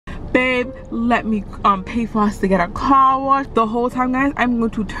babe, let me pay for us to get a car wash. The whole time, guys, I'm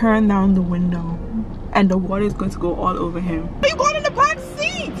going to turn down the window and the water is going to go all over him. Are you going in the back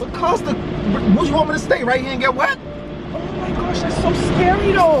seat? Because what you want me to stay right here and get wet? Oh my gosh, that's so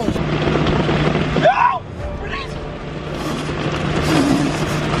scary though. No!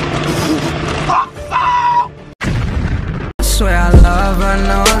 I swear I love her,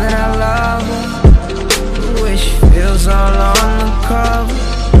 know that I love her. The way she feels all on the cover,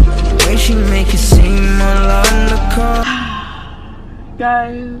 the way she make it seem all undercover.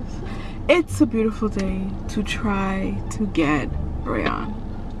 Guys, it's a beautiful day to try to get Rayon.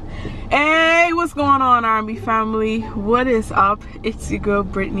 Hey, what's going on, R&B family? What is up? It's your girl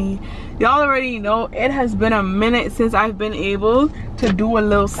Britney. Y'all already know it has been a minute since I've been able to do a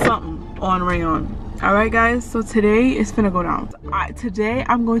little something on Rayon. Alright guys, so today it's gonna go down. Today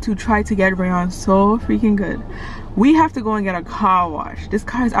I'm going to try to get Rayon so freaking good. We have to go and get a car wash. This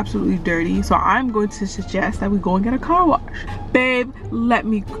car is absolutely dirty, so I'm going to suggest that we go and get a car wash. Babe, let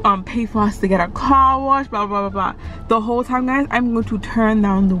me pay for us to get a car wash, blah blah blah blah. The whole time, guys, I'm going to turn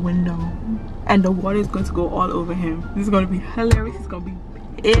down the window and the water is going to go all over him. This is going to be hilarious. He's going to be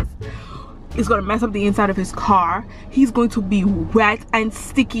pissed. It's going to mess up the inside of his car. He's going to be wet and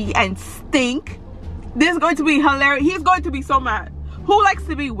sticky and stink. This is going to be hilarious. He's going to be so mad. Who likes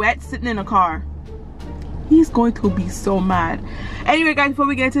to be wet sitting in a car? He's going to be so mad. Anyway guys, before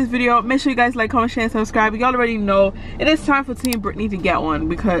we get into this video, make sure you guys like, comment, share, and subscribe. Y'all already know it is time for Team Britney to get one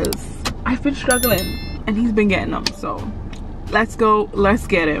because I've been struggling and he's been getting them. So let's go, let's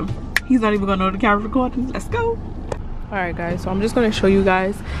get him. He's not even gonna know the camera recording. Let's go. Alright guys, so I'm just gonna show you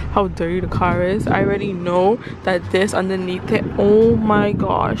guys how dirty the car is. I already know that this underneath it, oh my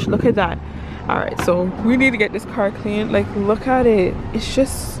gosh, look at that. Alright, so we need to get this car clean. Like, look at it, it's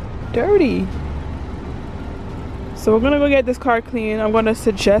just dirty. So we're gonna go get this car clean. I'm gonna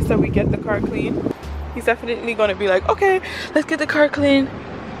suggest that we get the car clean. He's definitely gonna be like, okay, let's get the car clean.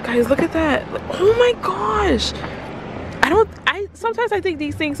 Guys, look at that. Like, oh my gosh. Sometimes I think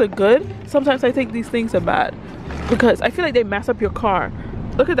these things are good. Sometimes I think these things are bad. Because I feel like they mess up your car.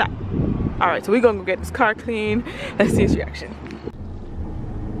 Look at that. Alright, so we're gonna go get this car clean. Let's see his reaction.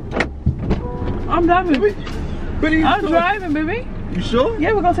 I'm driving. Baby, I'm driving, baby. You sure?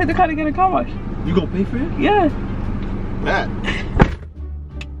 Yeah, we're gonna take the car to get a car wash. You gonna pay for it? Yeah. Matt.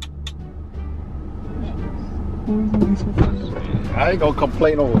 I ain't gonna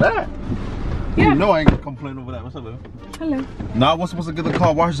complain over that. Yeah. You know I ain't gonna complain over that. What's up, baby? Hello. Nah, I was supposed to get the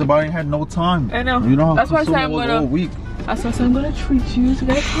car washed, but I ain't had no time. I know. You know how that's why I said I'm gonna. all week. That's why I said I'm gonna treat you to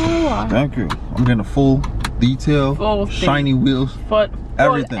get a car wash. Thank you. I'm getting a full detail, full shiny wheels,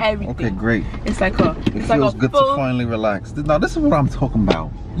 everything. Okay, great. It's like a. It it's feels like a good to finally relax. Now this is what I'm talking about.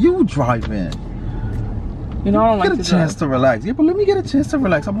 You driving. You know I don't like to get a chance to relax. Yeah, but let me get a chance to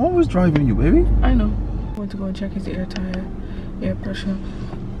relax. I'm always driving you, baby. I know. I want to go and check his air tire, air pressure.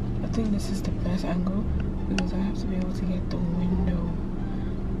 I think this is the best angle because I have to be able to get the window.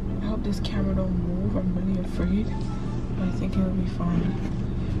 I hope this camera don't move. I'm really afraid, but I think it'll be fine.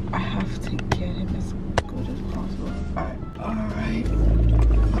 I have to get him as good as possible. Alright.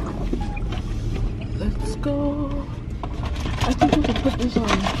 Let's go. I think we can put this on.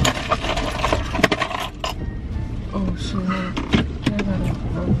 Oh shit. I gotta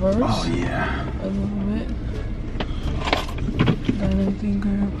reverse. Oh yeah. A little bit. Got everything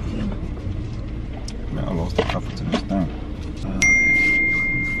good. Man, I lost the cover to this thing.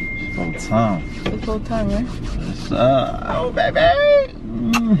 It's full time. It's full time, right? It's, oh baby!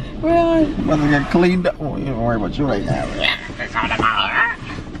 Rayon. I'm about to get cleaned up. Oh, you don't worry about you right now.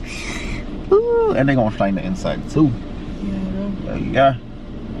 Ooh, and they gonna shine the inside too. Yeah, I know. There you go.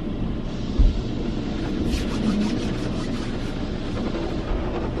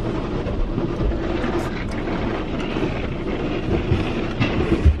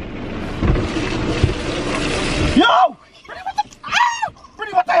 Yo!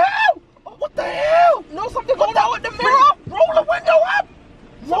 Britney, what the hell? What the hell? No, something going on with the mirror. Roll the window up.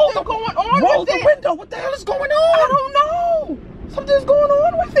 Something going on Roll with the it. window. What the hell is going on? I don't know. Something's going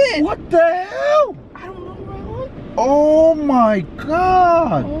on with it. What the hell? I don't know, Rayon. Oh my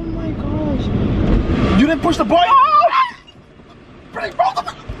god. Oh my gosh. You didn't push the button? No! Britney,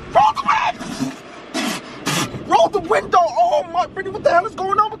 roll the window. Oh my, Britney, what the hell is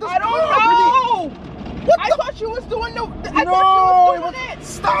going on with this I don't car, know. What I the? thought you was doing the. No, I thought you was doing it.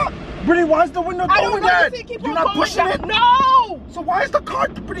 Stop. Britney, why is the window I don't doing know. that? You said keep You're on not going pushing down. it? No. So why is the car,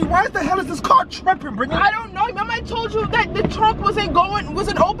 Britney, why the hell is this car tripping, Britney? I don't know. Remember I told you that the trunk wasn't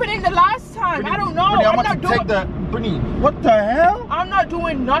opening the last time. Britney, I don't know. Britney, I'm not about to doing. take Britney, what the hell? I'm not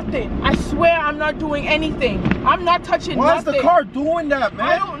doing nothing. I swear I'm not doing anything. I'm not touching Why nothing. is the car doing that, man?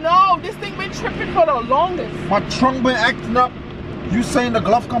 I don't know. This thing been tripping for the longest. My trunk been acting up. You saying the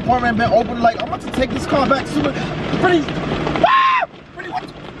glove compartment been open? Like, I'm about to take this car back soon. Britney! Ah! Britney, what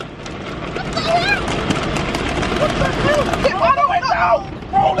the hell? What the hell? Get out of the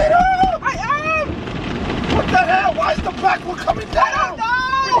window! Roll it up! I am! What the hell? Why is the back one coming down?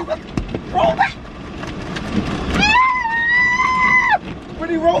 No! Roll that!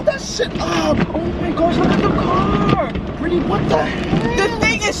 Britney, roll that shit up! Oh my gosh, look at the car! Britney, what the hell? The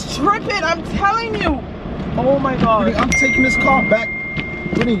thing is tripping, I'm telling you! Oh my god. Britney, I'm taking this car back.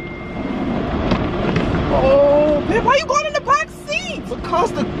 Britney. Oh, babe, why are you going in the back seat?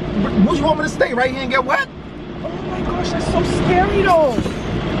 Because the... What you want me to stay right here and get wet? Oh my gosh, that's so scary though.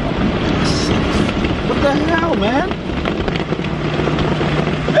 What the hell, man?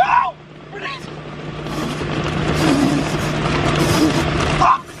 No! Britney!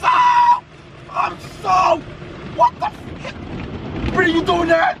 I'm so... What the... Britney, you doing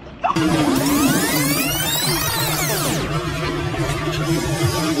that?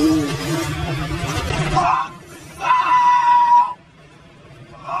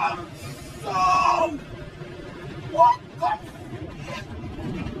 What the?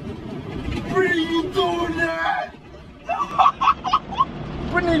 Britney, you doing that?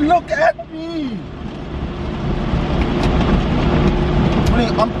 Britney, look at me. Britney,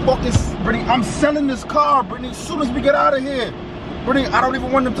 Britney, I'm selling this car, Britney, as soon as we get out of here. Britney, I don't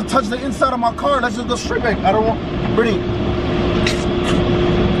even want them to touch the inside of my car. Let's just go straight back. I don't want... Britney.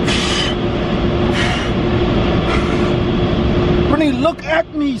 Britney, look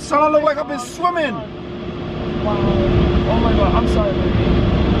at me, son. I look like I've been swimming. Wow. Oh my god, I'm sorry, baby.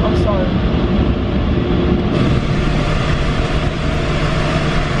 I'm sorry.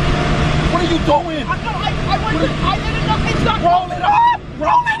 What are you doing? I didn't know. It's not. Roll it up!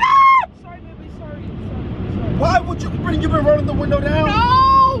 Roll it up! Sorry, baby, sorry. Why would you, Britney, you've been rolling the window down?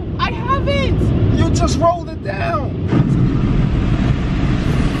 No, I haven't. You just rolled it down.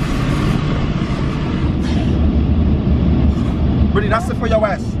 Britney, that's it for your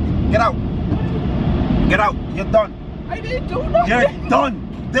ass. Get out. Get out. You're done. I didn't do nothing. You're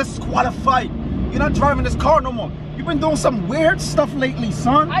done. Disqualified. You're not driving this car no more. You've been doing some weird stuff lately,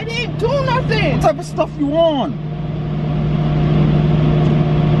 son. I didn't do nothing. What type of stuff you on?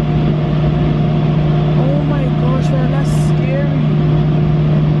 Oh my gosh, man, that's scary.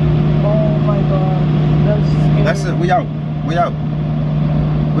 Oh my god, that's scary. That's it. We out. We out.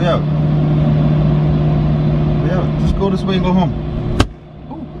 We out. We out. Just go this way and go home.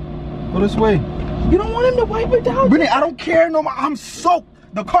 Ooh. Go this way. You don't want him to wipe it down? Britney, I don't care no more. I'm soaked.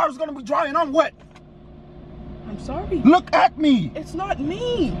 The car's gonna be dry and I'm wet. I'm sorry. Look at me. It's not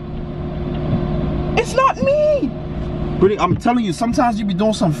me. It's not me. Britney, I'm telling you, sometimes you be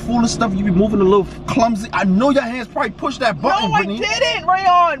doing some foolish stuff. You be moving a little clumsy. I know your hands probably push that button, No, Britney. I didn't,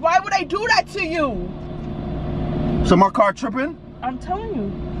 Rayon. Why would I do that to you? So my car tripping? I'm telling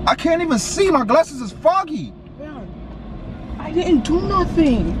you. I can't even see. My glasses is foggy. Rayon, I didn't do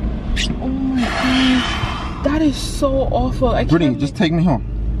nothing. Oh my gosh. That is so awful. I can't. Britney, just take me home.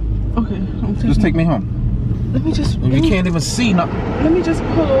 Okay, I'm taking. Just take me home. Let me just. You can't even see nothing. Let me just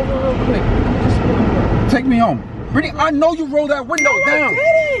pull over real quick. Take me home. Britney, I know you rolled that window down. I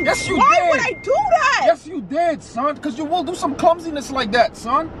didn't. Yes, you Why did. would I do that? Yes, you did, son. Because you will do some clumsiness like that,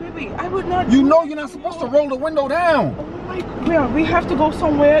 son. Baby, I would not. You know you're not supposed to roll the window down. Oh my god. We have to go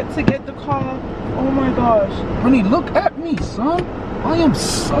somewhere to get the car. Oh my gosh. Britney, look at me, son. I am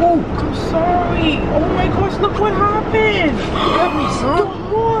soaked. I'm sorry. Oh my gosh, look what happened. Look at me, The son.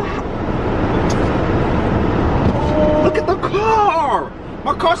 whole Look at the car.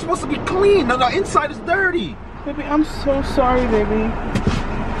 My car's supposed to be clean. Now the inside is dirty. Baby, I'm so sorry, baby.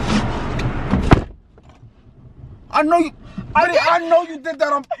 I know you. Britney, I know you did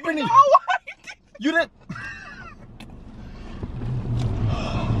that on Britney. You didn't.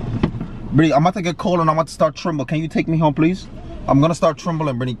 Britney, I'm about to get cold and I'm about to start trembling. Can you take me home, please? I'm gonna start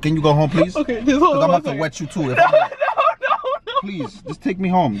trembling, Britney. Can you go home, please? Okay, just hold on. I'm one about to second. wet you too. No. Please, just take me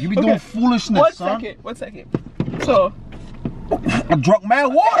home. You be doing Okay. foolishness, son. One second. So, I drunk mad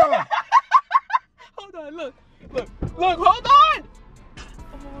water. hold on, look, hold on.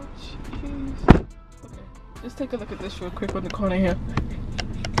 Oh, jeez. Okay, just take a look at this real quick on the corner here.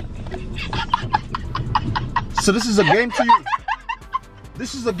 So this is a game to you.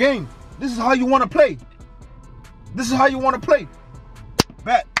 This is a game. This is how you want to play. This is how you want to play.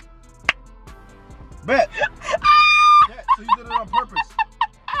 Bet. Bet. Bet. So you did it on purpose.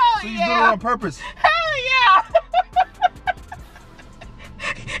 Hell So you yeah. did it on purpose. Hell yeah.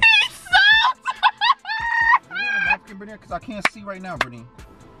 He's so Brittany? Because I can't see right now, Brittany.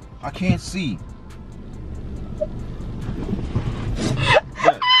 I can't see.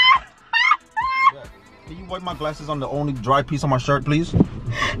 Yeah. Yeah. Can you wipe my glasses on the only dry piece on my shirt, please?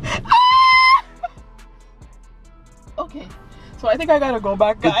 Okay. So I think I gotta go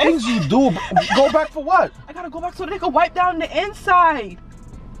back, guys. The things you do, go back for what? I gotta go back so they can wipe down the inside.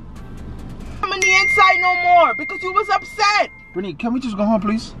 I'm in the inside no more because you was upset. Brittany, can we just go home,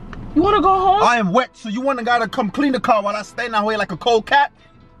 please? You wanna go home? I am wet, so you want a guy to come clean the car while I stand out here like a cold cat?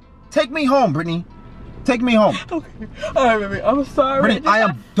 Take me home, Brittany. Take me home. Okay. Alright, baby. I'm sorry. Brittany, I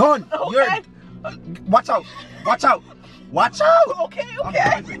am done. Okay. You're... Watch out. Watch out. Watch out. Okay,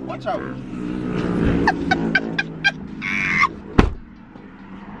 okay. Watch out.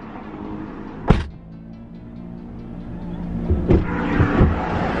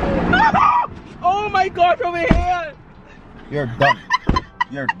 Oh my God, over here. You're done.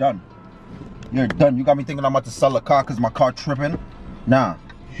 You're done. You're done. You got me thinking I'm about to sell a car because my car tripping. Nah,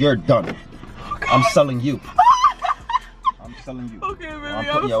 you're done. I'm selling you. I'm selling you. Okay, baby, I'm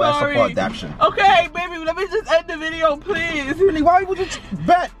I'm putting your ass up sorry. for adoption. Okay, baby, let me just end the video, please. Really, why would you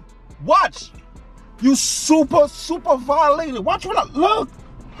bet? Watch. You super violated. Watch what I look.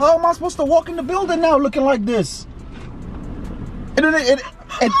 How am I supposed to walk in the building now looking like this?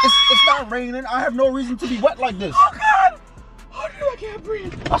 It's not raining. I have no reason to be wet like this. Oh God! Oh no, I can't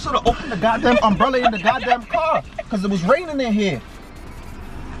breathe. I should have opened the goddamn umbrella in the goddamn car because it was raining in here.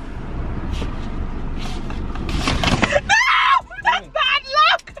 No! That's bad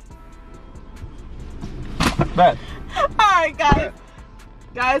luck! Bad. Alright, guys.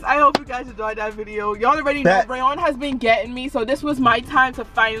 Guys, I hope you guys enjoyed that video. Y'all already know Rayon has been getting me, so this was my time to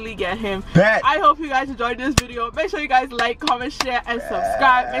finally get him. I hope you guys enjoyed this video. Make sure you guys like, comment, share, and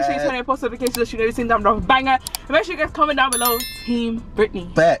subscribe. Make sure you turn on your post notifications so you know every single time I drop a banger. And make sure you guys comment down below, Team Britney.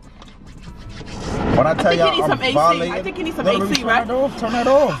 When I tell y'all I'm violating, I think you need some AC, right? Turn that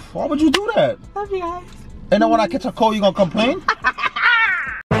off. Why would you do that? Love you guys. And then when I catch a cold, you gonna complain?